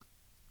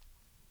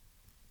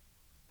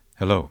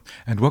Hello,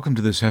 and welcome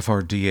to this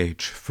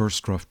FRDH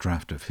First Rough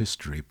Draft of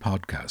History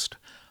podcast.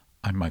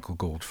 I'm Michael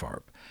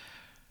Goldfarb.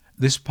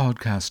 This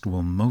podcast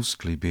will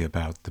mostly be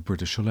about the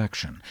British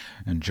election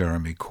and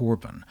Jeremy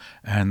Corbyn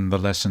and the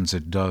lessons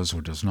it does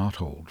or does not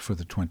hold for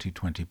the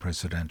 2020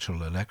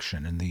 presidential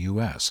election in the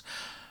U.S.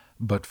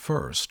 But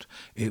first,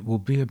 it will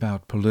be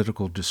about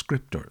political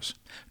descriptors,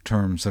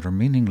 terms that are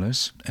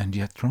meaningless and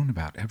yet thrown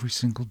about every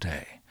single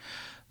day.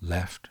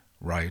 Left,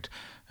 right,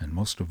 and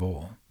most of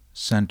all,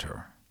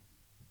 center.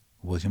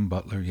 William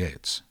Butler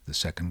Yeats, The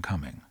Second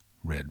Coming,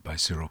 read by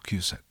Cyril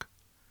Cusick.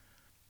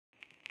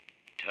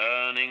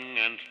 Turning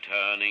and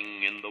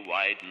turning in the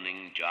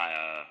widening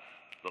gyre,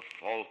 the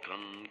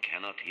falcon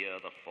cannot hear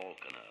the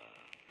falconer.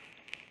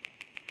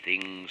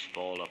 Things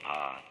fall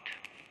apart,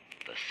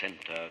 the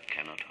centre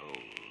cannot hold.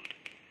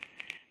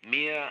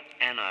 Mere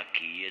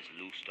anarchy is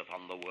loosed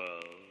upon the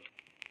world.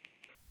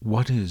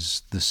 What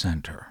is the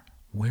center?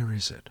 Where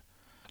is it?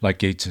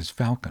 Like Yeats's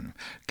falcon,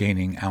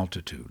 gaining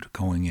altitude,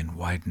 going in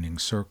widening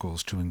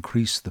circles to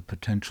increase the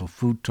potential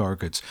food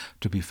targets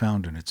to be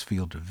found in its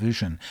field of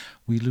vision,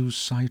 we lose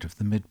sight of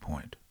the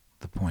midpoint,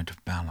 the point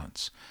of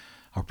balance.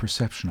 Our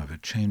perception of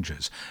it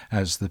changes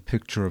as the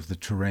picture of the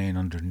terrain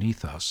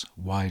underneath us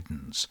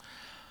widens.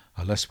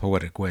 A less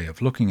poetic way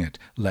of looking at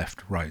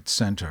left, right,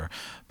 center,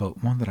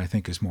 but one that I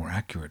think is more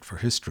accurate for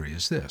history,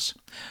 is this.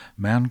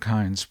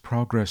 Mankind's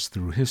progress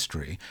through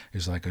history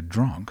is like a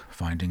drunk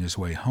finding his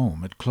way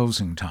home at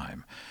closing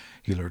time.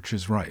 He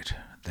lurches right,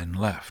 then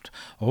left,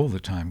 all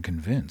the time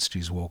convinced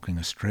he's walking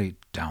a straight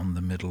down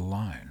the middle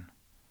line.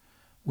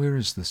 Where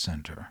is the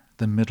center,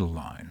 the middle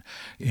line,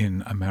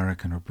 in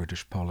American or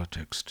British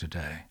politics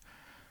today?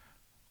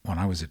 When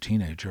I was a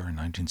teenager in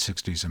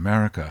 1960s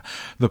America,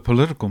 the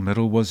political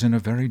middle was in a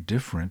very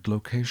different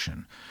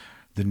location.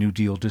 The New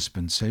Deal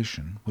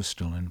dispensation was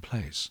still in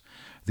place.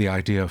 The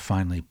idea of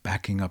finally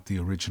backing up the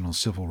original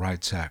civil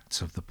rights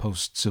acts of the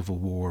post-Civil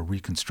War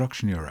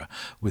Reconstruction era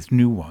with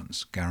new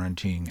ones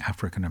guaranteeing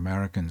African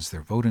Americans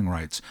their voting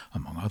rights,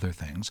 among other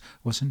things,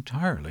 was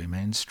entirely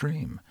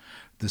mainstream.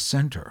 The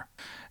center,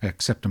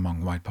 except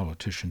among white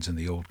politicians in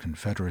the old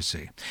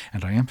Confederacy,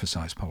 and I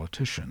emphasize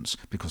politicians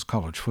because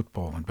college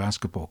football and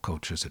basketball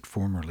coaches at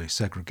formerly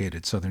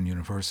segregated Southern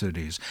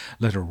universities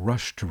led a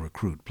rush to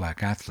recruit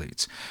black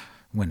athletes.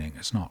 Winning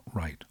is not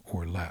right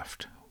or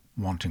left.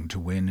 Wanting to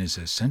win is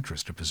as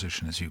centrist a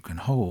position as you can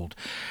hold.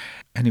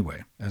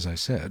 Anyway, as I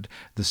said,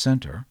 the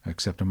center,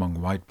 except among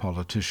white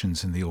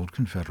politicians in the old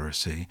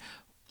Confederacy,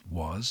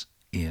 was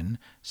in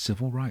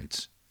civil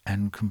rights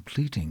and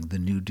completing the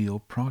New Deal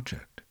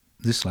project.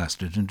 This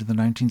lasted into the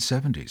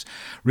 1970s.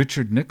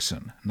 Richard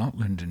Nixon, not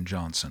Lyndon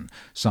Johnson,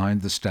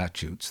 signed the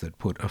statutes that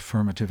put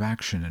affirmative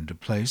action into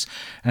place,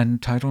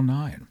 and Title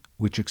IX,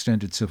 which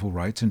extended civil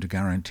rights into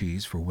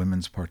guarantees for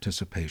women's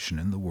participation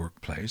in the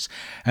workplace,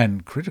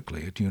 and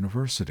critically at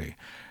university.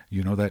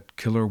 You know that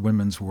killer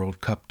Women's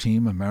World Cup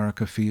team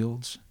America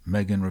fields,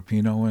 Megan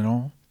Rapinoe and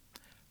all?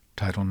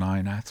 Title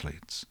IX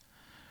athletes.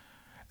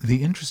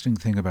 The interesting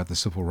thing about the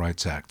Civil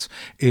Rights Acts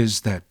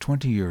is that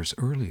 20 years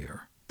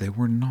earlier, they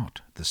were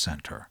not the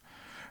center.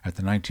 At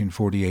the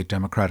 1948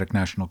 Democratic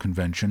National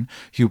Convention,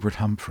 Hubert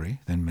Humphrey,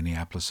 then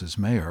Minneapolis's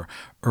mayor,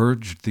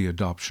 urged the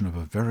adoption of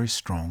a very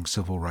strong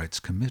civil rights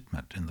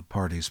commitment in the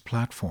party's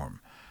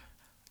platform.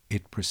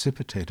 It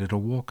precipitated a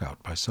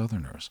walkout by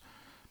Southerners.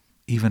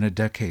 Even a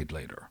decade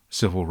later,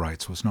 civil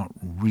rights was not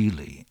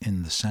really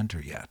in the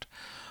center yet.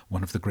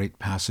 One of the great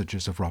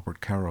passages of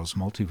Robert Caro's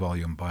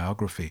multi-volume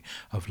biography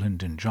of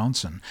Lyndon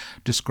Johnson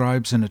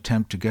describes an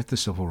attempt to get the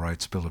Civil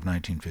Rights Bill of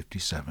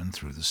 1957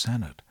 through the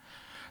Senate.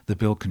 The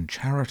bill can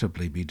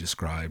charitably be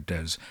described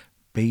as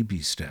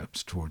baby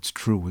steps towards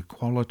true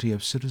equality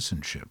of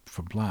citizenship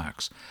for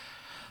blacks.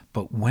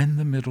 But when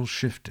the middle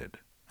shifted,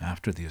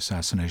 after the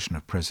assassination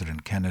of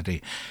President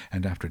Kennedy,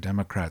 and after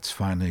Democrats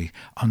finally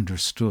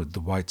understood the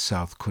white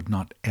South could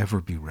not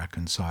ever be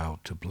reconciled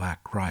to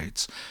black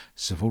rights,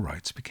 civil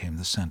rights became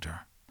the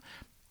center.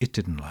 It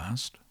didn't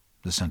last.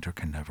 The center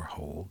can never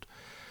hold.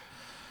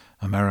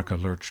 America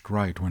lurched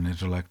right when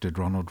it elected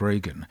Ronald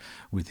Reagan,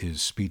 with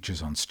his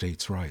speeches on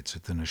states' rights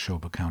at the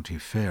Neshoba County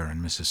Fair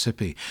in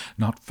Mississippi,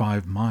 not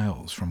 5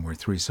 miles from where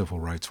 3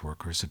 civil rights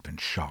workers had been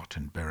shot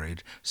and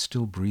buried,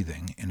 still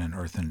breathing in an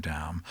earthen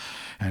dam,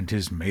 and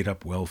his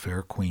made-up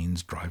welfare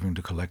queens driving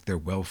to collect their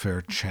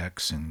welfare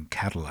checks in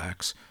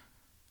Cadillacs.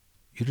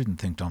 You didn't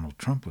think Donald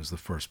Trump was the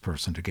first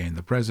person to gain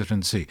the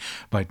presidency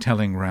by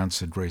telling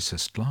rancid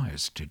racist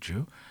lies, did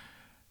you?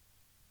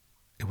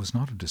 It was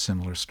not a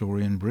dissimilar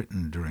story in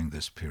Britain during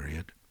this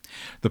period.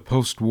 The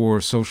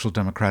post-war social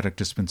democratic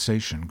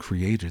dispensation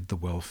created the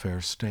welfare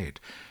state.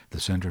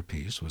 The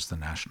centerpiece was the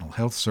National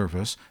Health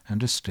Service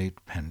and a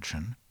state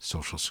pension,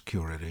 Social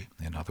Security,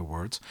 in other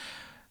words.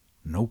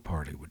 No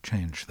party would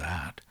change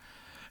that.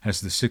 As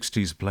the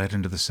 60s bled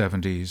into the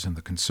 70s and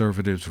the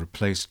Conservatives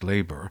replaced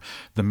Labour,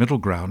 the middle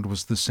ground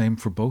was the same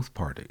for both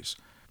parties.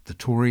 The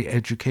Tory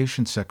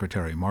Education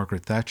Secretary,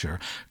 Margaret Thatcher,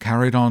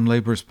 carried on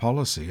Labour's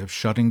policy of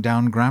shutting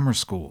down grammar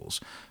schools,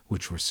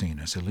 which were seen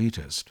as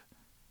elitist.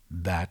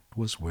 That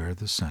was where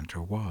the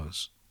centre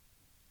was.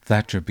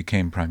 Thatcher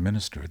became Prime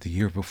Minister the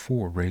year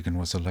before Reagan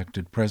was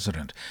elected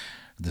President.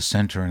 The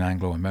center in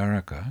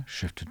Anglo-America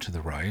shifted to the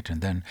right,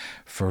 and then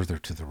further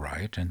to the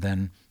right, and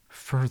then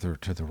further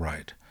to the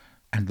right,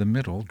 and the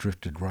middle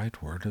drifted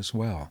rightward as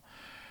well.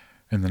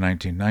 In the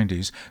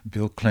 1990s,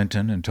 Bill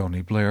Clinton and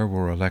Tony Blair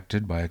were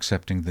elected by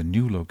accepting the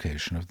new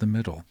location of the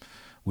middle,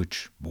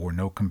 which bore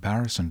no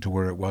comparison to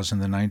where it was in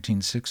the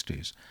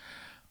 1960s.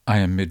 I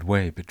am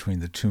midway between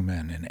the two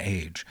men in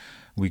age.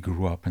 We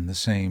grew up in the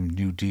same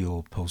New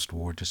Deal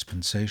post-war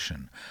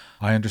dispensation.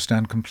 I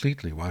understand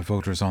completely why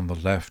voters on the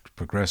left,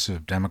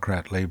 progressive,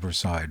 Democrat, Labor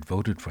side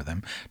voted for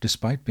them,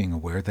 despite being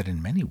aware that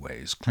in many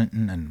ways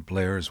Clinton and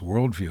Blair's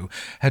worldview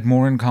had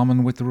more in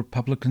common with the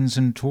Republicans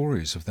and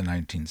Tories of the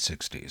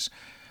 1960s.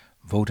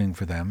 Voting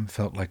for them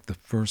felt like the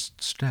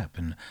first step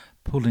in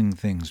pulling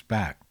things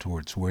back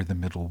towards where the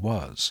middle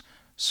was,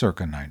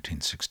 circa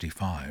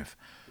 1965.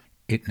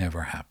 It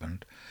never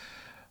happened.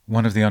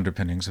 One of the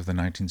underpinnings of the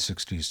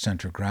 1960s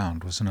center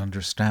ground was an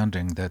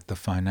understanding that the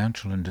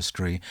financial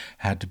industry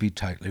had to be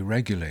tightly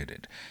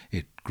regulated.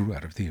 It grew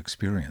out of the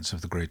experience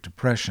of the Great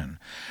Depression.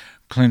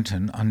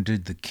 Clinton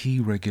undid the key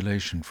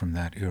regulation from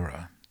that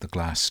era, the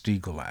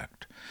Glass-Steagall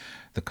Act.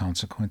 The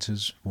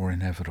consequences were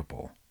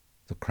inevitable: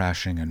 the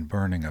crashing and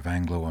burning of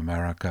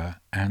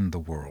Anglo-America and the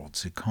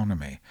world's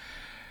economy.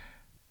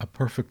 A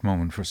perfect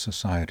moment for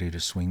society to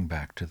swing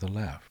back to the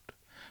left.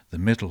 The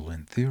middle,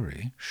 in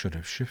theory, should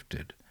have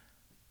shifted.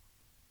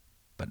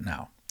 But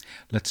now,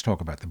 let's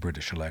talk about the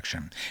British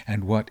election,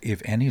 and what,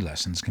 if any,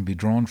 lessons can be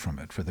drawn from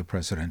it for the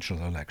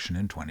presidential election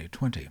in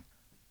 2020.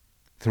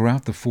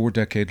 Throughout the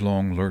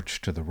 4-decade-long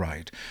lurch to the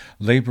right,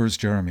 Labour's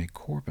Jeremy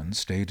Corbyn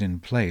stayed in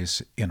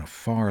place in a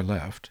far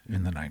left,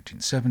 in the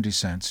 1970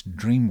 sense,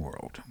 dream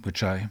world,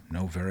 which I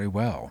know very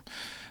well.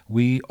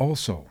 We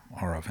also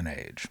are of an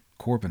age.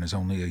 Corbyn is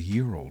only a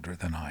year older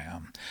than I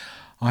am.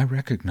 I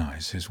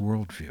recognize his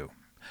worldview.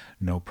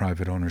 No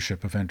private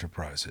ownership of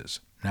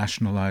enterprises,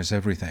 nationalize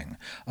everything,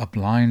 a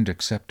blind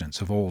acceptance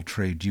of all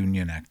trade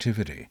union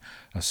activity,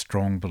 a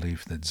strong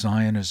belief that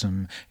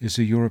Zionism is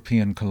a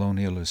European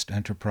colonialist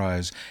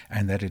enterprise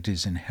and that it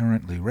is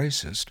inherently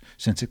racist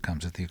since it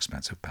comes at the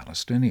expense of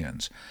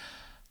Palestinians.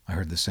 I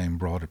heard the same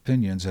broad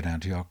opinions at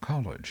Antioch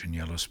College in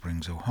Yellow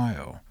Springs,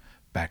 Ohio,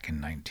 back in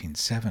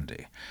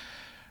 1970.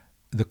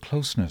 The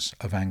closeness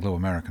of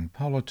Anglo-American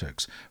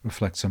politics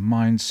reflects a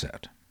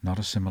mindset, not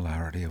a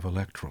similarity of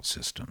electoral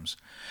systems.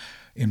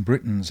 In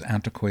Britain's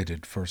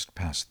antiquated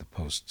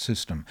first-past-the-post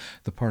system,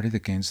 the party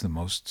that gains the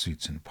most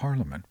seats in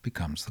Parliament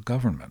becomes the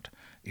government.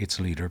 Its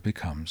leader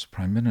becomes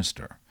Prime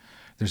Minister.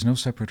 There's no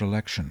separate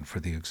election for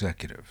the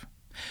executive.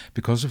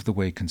 Because of the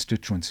way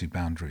constituency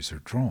boundaries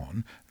are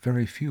drawn,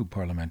 very few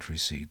parliamentary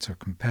seats are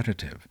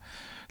competitive.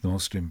 The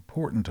most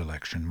important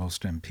election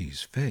most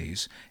MPs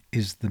face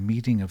is the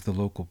meeting of the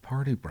local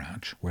party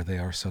branch where they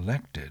are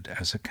selected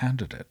as a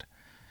candidate.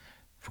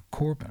 For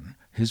Corbyn,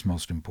 his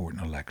most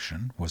important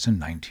election was in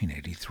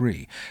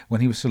 1983,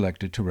 when he was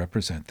selected to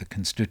represent the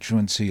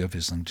constituency of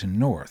Islington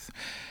North.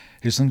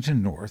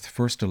 Islington North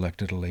first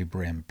elected a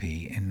Labour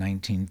MP in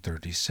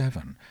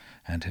 1937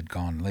 and had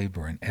gone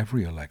Labour in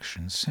every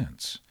election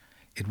since.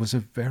 It was a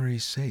very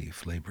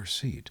safe Labour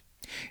seat.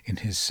 In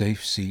his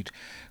safe seat,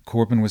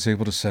 Corbyn was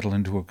able to settle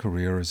into a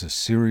career as a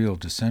serial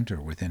dissenter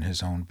within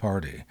his own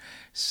party,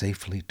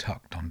 safely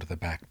tucked onto the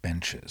back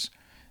benches.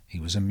 He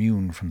was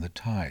immune from the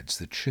tides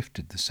that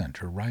shifted the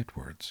centre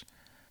rightwards.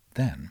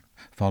 Then,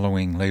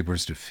 following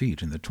Labour's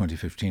defeat in the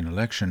 2015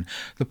 election,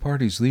 the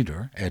party's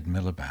leader, Ed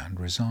Miliband,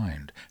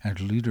 resigned, and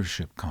a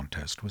leadership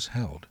contest was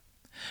held.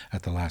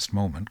 At the last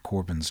moment,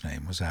 Corbyn's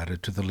name was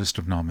added to the list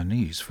of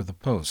nominees for the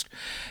post.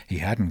 He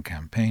hadn't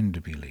campaigned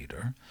to be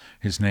leader.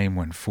 His name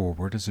went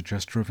forward as a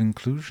gesture of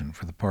inclusion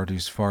for the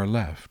party's far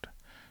left.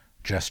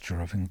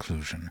 Gesture of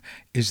inclusion.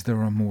 Is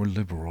there a more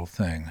liberal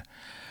thing?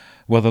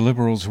 Well, the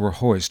Liberals were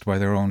hoist by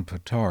their own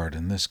petard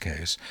in this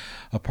case.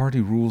 A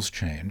party rules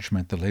change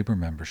meant the Labour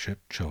membership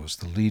chose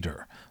the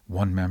leader.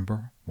 One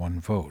member, one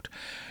vote.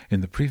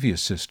 In the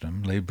previous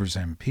system, Labour's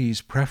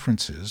MPs'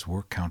 preferences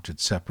were counted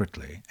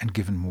separately and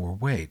given more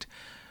weight.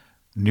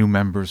 New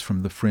members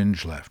from the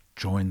fringe left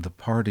joined the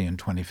party in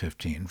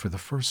 2015 for the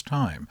first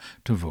time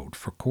to vote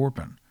for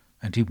Corbyn,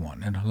 and he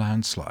won in a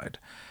landslide.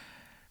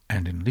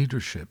 And in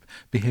leadership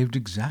behaved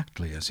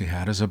exactly as he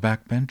had as a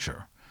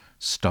backbencher.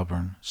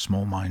 Stubborn,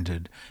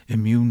 small-minded,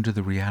 immune to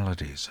the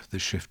realities of the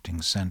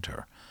shifting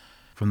centre.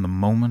 From the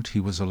moment he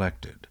was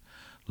elected,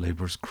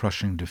 Labour's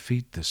crushing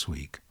defeat this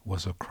week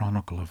was a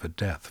chronicle of a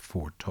death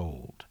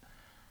foretold.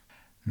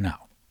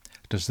 Now,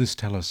 does this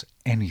tell us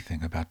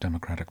anything about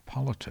democratic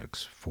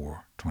politics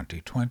for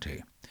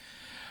 2020?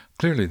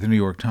 Clearly, the New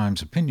York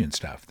Times opinion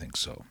staff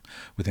thinks so.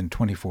 Within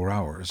 24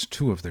 hours,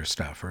 2 of their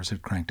staffers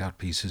had cranked out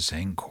pieces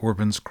saying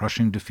Corbyn's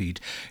crushing defeat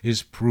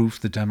is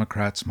proof the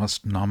Democrats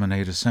must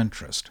nominate a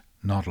centrist,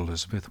 not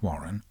Elizabeth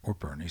Warren or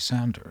Bernie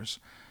Sanders,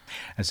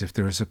 as if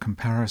there is a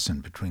comparison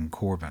between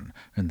Corbyn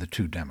and the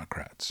 2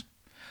 Democrats.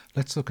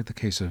 Let's look at the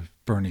case of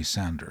Bernie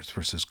Sanders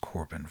versus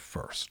Corbyn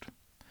first.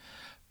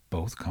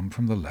 Both come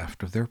from the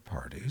left of their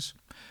parties.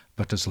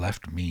 But does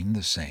left mean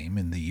the same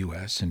in the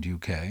US and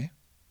UK?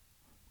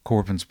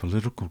 Corbyn's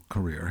political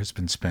career has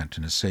been spent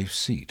in a safe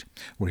seat,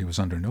 where he was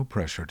under no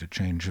pressure to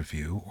change a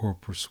view or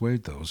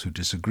persuade those who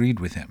disagreed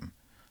with him.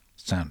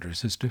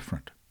 Sanders is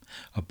different.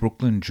 A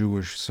Brooklyn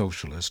Jewish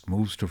socialist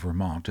moves to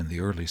Vermont in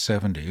the early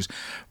 70s,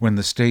 when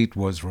the state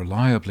was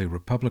reliably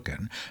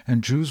Republican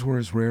and Jews were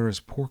as rare as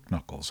pork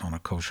knuckles on a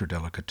kosher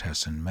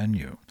delicatessen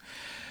menu.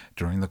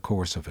 During the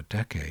course of a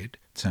decade,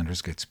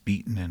 Sanders gets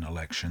beaten in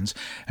elections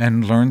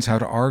and learns how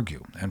to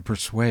argue and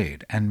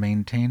persuade and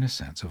maintain a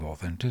sense of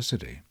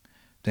authenticity.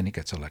 Then he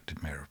gets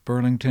elected mayor of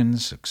Burlington,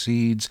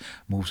 succeeds,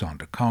 moves on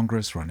to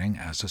Congress running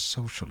as a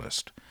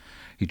socialist.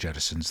 He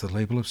jettisons the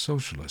label of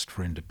socialist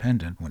for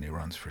independent when he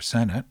runs for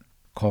Senate,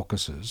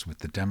 caucuses with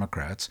the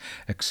Democrats,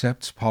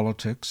 accepts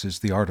politics as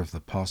the art of the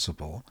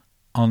possible,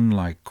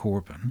 unlike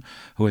Corbyn,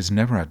 who has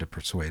never had to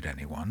persuade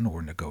anyone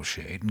or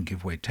negotiate and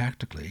give way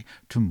tactically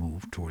to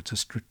move towards a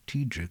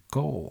strategic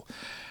goal.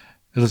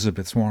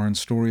 Elizabeth Warren's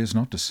story is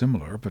not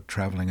dissimilar, but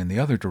traveling in the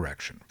other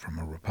direction, from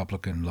a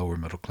Republican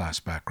lower-middle-class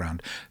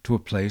background to a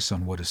place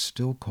on what is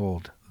still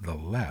called the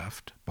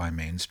left by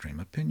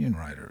mainstream opinion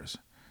writers.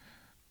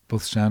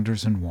 Both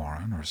Sanders and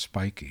Warren are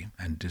spiky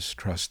and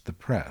distrust the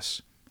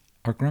press,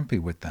 are grumpy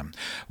with them,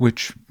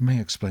 which may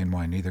explain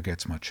why neither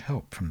gets much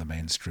help from the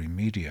mainstream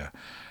media.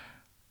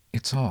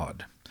 It's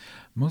odd.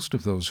 Most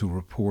of those who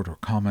report or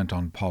comment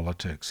on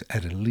politics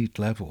at elite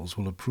levels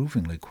will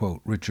approvingly quote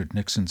Richard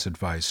Nixon's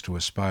advice to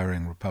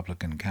aspiring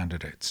Republican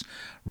candidates: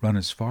 run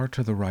as far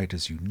to the right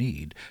as you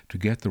need to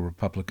get the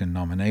Republican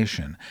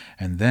nomination,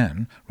 and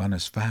then run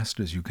as fast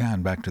as you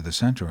can back to the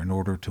center in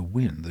order to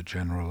win the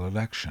general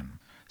election.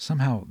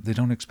 Somehow they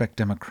don't expect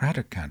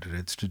Democratic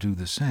candidates to do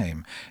the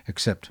same,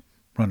 except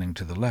running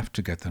to the left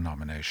to get the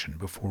nomination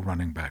before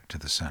running back to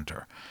the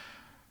center.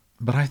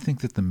 But I think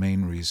that the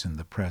main reason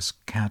the press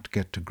can't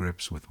get to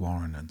grips with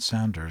Warren and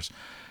Sanders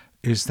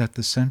is that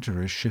the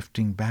center is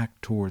shifting back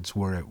towards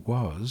where it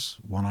was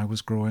when I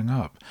was growing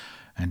up,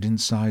 and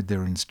inside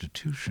their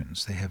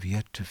institutions they have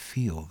yet to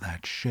feel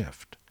that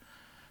shift.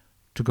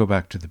 To go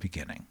back to the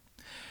beginning,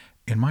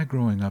 in my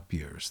growing up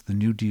years, the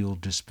New Deal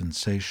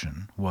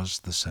dispensation was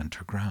the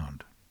center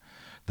ground.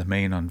 The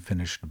main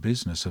unfinished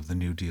business of the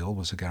New Deal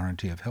was a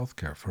guarantee of health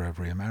care for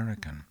every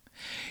American.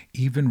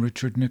 Even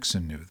Richard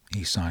Nixon knew.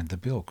 He signed the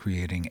bill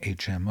creating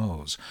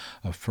HMOs,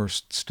 a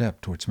first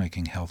step towards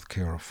making health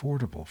care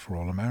affordable for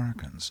all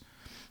Americans.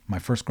 My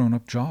first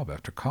grown-up job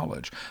after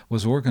college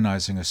was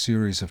organizing a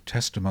series of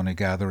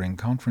testimony-gathering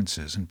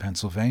conferences in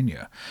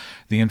Pennsylvania.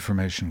 The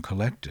information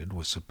collected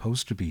was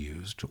supposed to be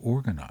used to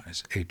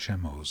organize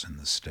HMOs in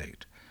the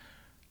state.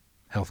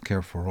 Health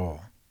care for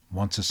all,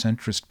 once a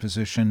centrist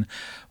position,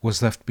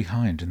 was left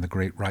behind in the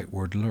great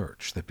rightward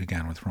lurch that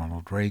began with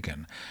Ronald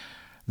Reagan.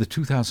 The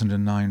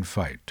 2009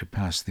 fight to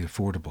pass the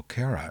Affordable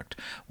Care Act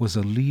was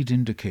a lead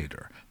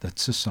indicator that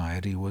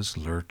society was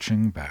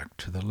lurching back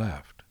to the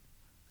left.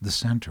 The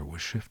center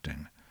was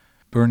shifting.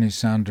 Bernie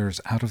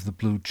Sanders'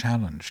 out-of-the-blue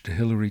challenge to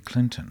Hillary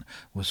Clinton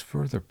was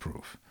further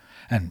proof.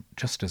 And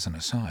just as an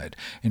aside,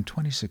 in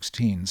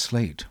 2016,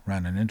 Slate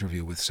ran an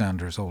interview with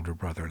Sanders' older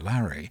brother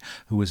Larry,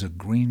 who is a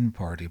Green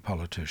Party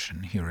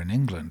politician here in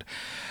England.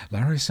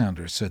 Larry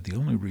Sanders said the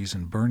only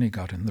reason Bernie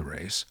got in the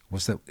race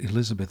was that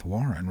Elizabeth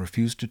Warren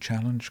refused to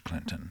challenge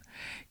Clinton.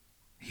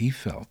 He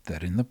felt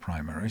that in the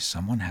primary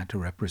someone had to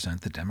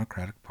represent the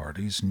Democratic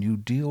Party's New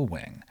Deal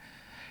wing.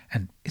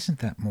 And isn't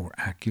that more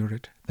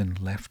accurate than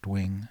left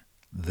wing,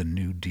 the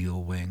New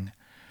Deal wing?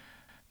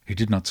 He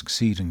did not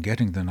succeed in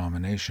getting the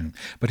nomination,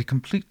 but he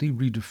completely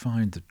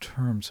redefined the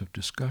terms of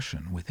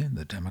discussion within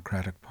the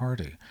Democratic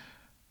Party.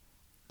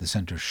 The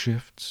center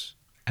shifts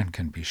and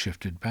can be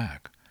shifted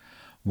back.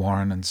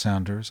 Warren and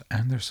Sanders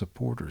and their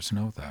supporters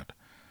know that.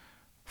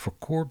 For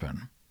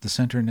Corbyn, the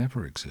center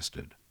never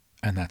existed,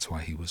 and that's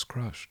why he was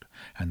crushed,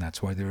 and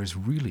that's why there is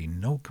really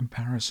no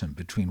comparison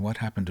between what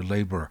happened to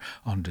Labour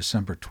on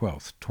December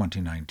 12,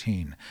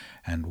 2019,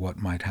 and what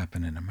might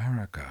happen in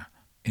America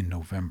in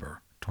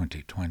November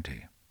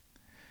 2020.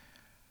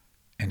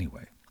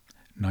 Anyway,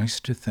 nice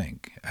to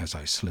think, as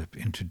I slip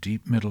into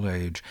deep middle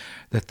age,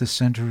 that the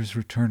center is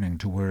returning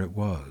to where it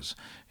was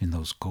in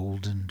those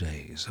golden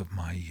days of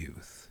my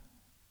youth.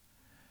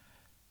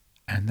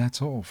 And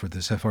that's all for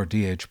this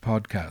FRDH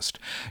podcast.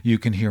 You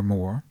can hear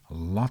more,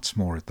 lots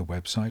more, at the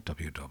website,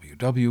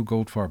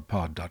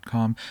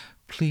 www.goldfarbpod.com.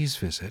 Please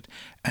visit,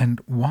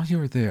 and while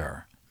you're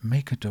there,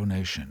 make a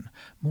donation.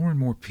 More and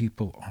more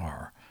people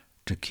are,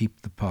 to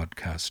keep the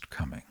podcast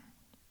coming.